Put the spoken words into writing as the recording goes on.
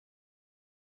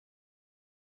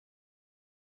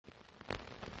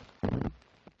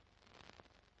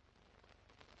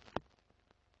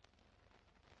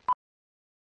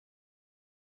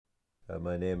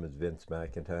My name is Vince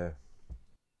McIntyre.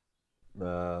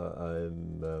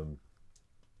 I'm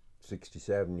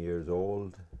 67 years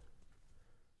old.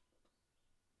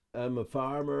 I'm a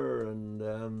farmer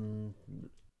and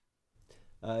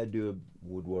I do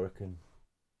woodworking.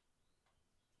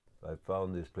 I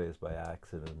found this place by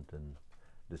accident and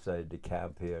decided to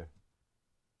camp here.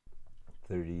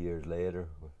 30 years later,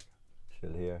 we're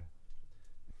still here.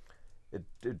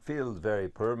 It feels very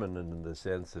permanent in the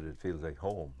sense that it feels like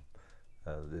home.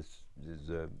 This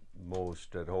is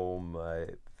most at home I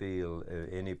feel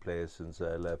any place since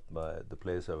I left the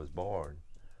place I was born.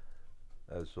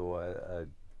 So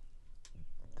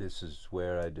this is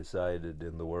where I decided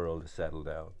in the world to settle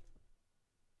down.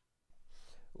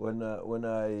 When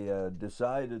I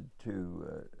decided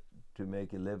to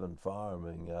make a living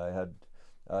farming, I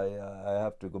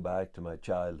have to go back to my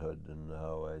childhood and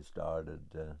how I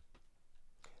started.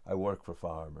 I work for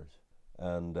farmers,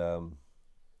 and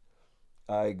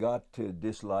I got to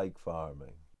dislike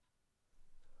farming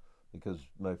because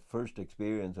my first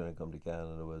experience when I come to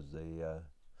Canada was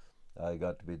I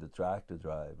got to be the tractor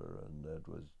driver, and it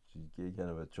was kind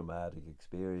of a traumatic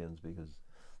experience because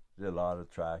did a lot of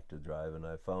tractor driving.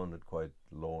 I found it quite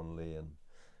lonely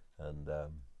and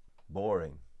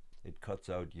boring. It cuts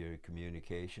out your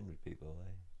communication with people,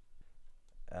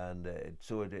 and it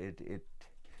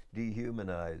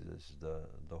dehumanizes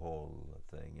the whole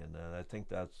thing. And I think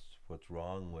that's what's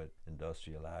wrong with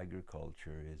industrial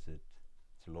agriculture.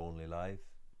 It's a lonely life.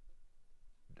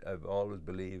 I've always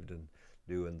believed in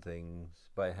doing things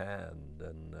by hand,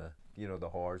 and the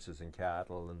horses and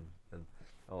cattle and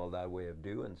all that way of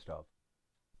doing stuff.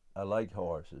 I like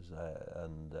horses,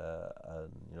 and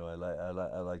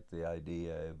I like the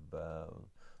idea of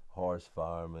horse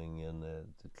farming, and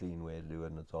it's a clean way to do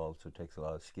it, and it also takes a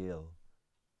lot of skill.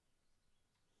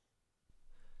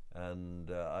 And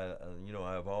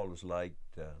I've always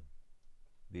liked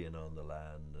being on the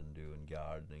land and doing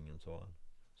gardening and so on.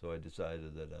 So I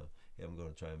decided that I'm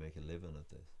going to try and make a living at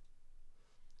this,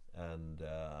 and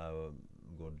I'm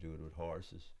going to do it with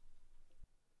horses.